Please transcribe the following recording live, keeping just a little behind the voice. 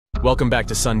Welcome back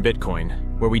to Sun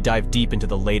Bitcoin, where we dive deep into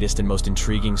the latest and most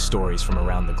intriguing stories from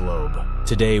around the globe.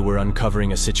 Today, we're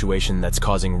uncovering a situation that's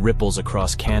causing ripples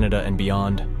across Canada and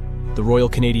beyond. The Royal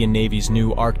Canadian Navy's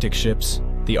new Arctic ships,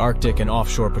 the Arctic and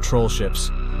Offshore Patrol Ships,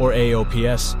 or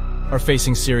AOPS, are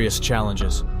facing serious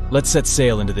challenges. Let's set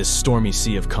sail into this stormy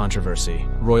sea of controversy.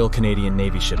 Royal Canadian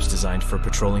Navy ships designed for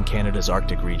patrolling Canada's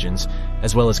Arctic regions,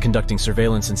 as well as conducting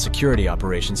surveillance and security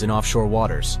operations in offshore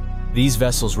waters. These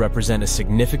vessels represent a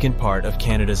significant part of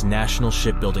Canada's national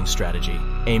shipbuilding strategy,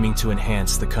 aiming to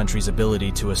enhance the country's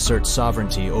ability to assert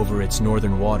sovereignty over its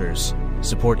northern waters,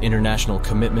 support international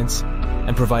commitments,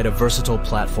 and provide a versatile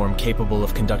platform capable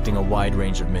of conducting a wide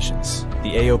range of missions.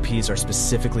 The AOPs are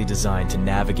specifically designed to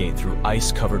navigate through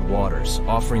ice-covered waters,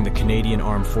 offering the Canadian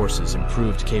Armed Forces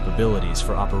improved capabilities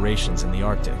for operations in the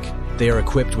Arctic. They are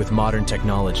equipped with modern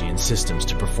technology and systems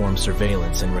to perform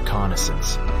surveillance and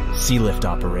reconnaissance, sea lift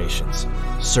operations,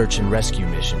 search and rescue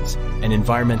missions, and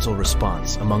environmental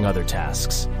response, among other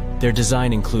tasks. Their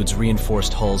design includes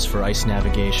reinforced hulls for ice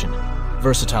navigation,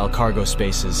 versatile cargo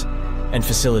spaces, and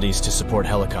facilities to support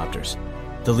helicopters.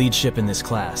 The lead ship in this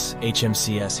class,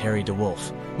 HMCS Harry de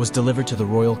Wolf, was delivered to the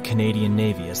Royal Canadian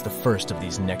Navy as the first of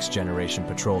these next-generation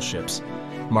patrol ships,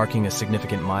 marking a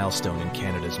significant milestone in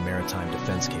Canada's maritime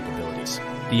defense capabilities.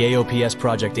 The AOPS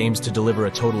project aims to deliver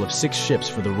a total of 6 ships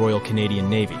for the Royal Canadian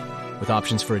Navy, with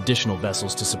options for additional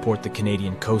vessels to support the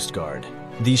Canadian Coast Guard.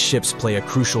 These ships play a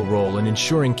crucial role in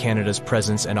ensuring Canada's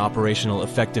presence and operational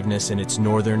effectiveness in its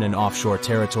northern and offshore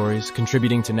territories,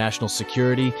 contributing to national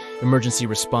security, emergency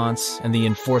response, and the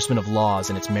enforcement of laws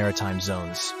in its maritime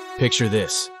zones. Picture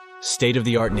this: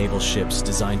 state-of-the-art naval ships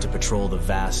designed to patrol the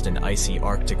vast and icy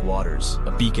Arctic waters,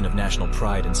 a beacon of national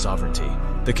pride and sovereignty.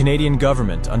 The Canadian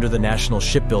government, under the National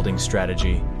Shipbuilding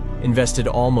Strategy, invested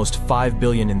almost $5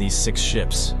 billion in these 6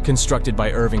 ships, constructed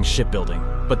by Irving Shipbuilding.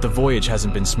 But the voyage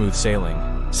hasn't been smooth sailing.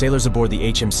 Sailors aboard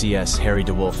the HMCS Harry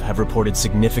de Wolf have reported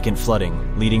significant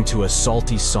flooding, leading to a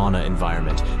salty sauna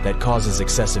environment that causes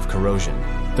excessive corrosion.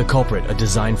 The culprit, a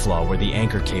design flaw where the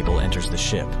anchor cable enters the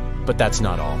ship. But that's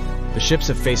not all. The ships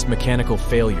have faced mechanical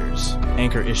failures,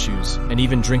 anchor issues, and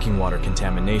even drinking water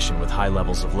contamination with high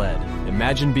levels of lead.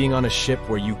 Imagine being on a ship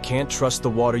where you can't trust the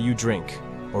water you drink,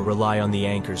 or rely on the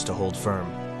anchors to hold firm.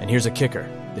 And here's a kicker: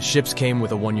 the ships came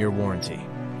with a 1-year warranty.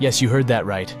 Yes, you heard that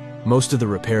right. Most of the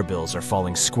repair bills are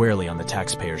falling squarely on the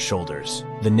taxpayers' shoulders.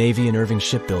 The Navy and Irving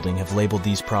Shipbuilding have labeled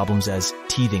these problems as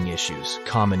teething issues,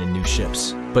 common in new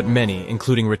ships. But many,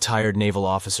 including retired naval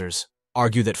officers,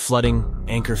 argue that flooding,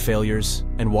 anchor failures,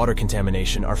 and water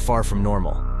contamination are far from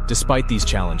normal. Despite these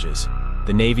challenges,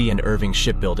 the Navy and Irving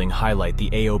Shipbuilding highlight the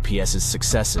AOPS's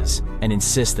successes and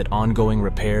insist that ongoing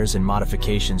repairs and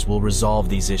modifications will resolve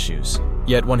these issues.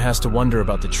 Yet one has to wonder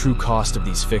about the true cost of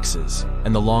these fixes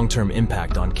and the long-term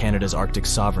impact on Canada's Arctic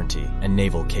sovereignty and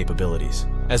naval capabilities.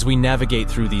 As we navigate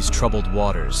through these troubled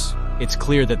waters, it's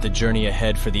clear that the journey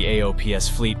ahead for the AOPS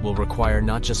fleet will require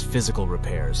not just physical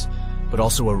repairs, but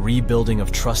also a rebuilding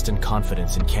of trust and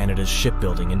confidence in Canada's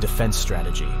shipbuilding and defense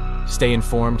strategy. Stay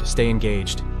informed, stay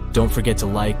engaged. Don't forget to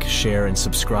like, share, and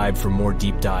subscribe for more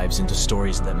deep dives into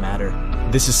stories that matter.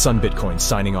 This is Sun Bitcoin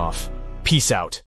signing off. Peace out.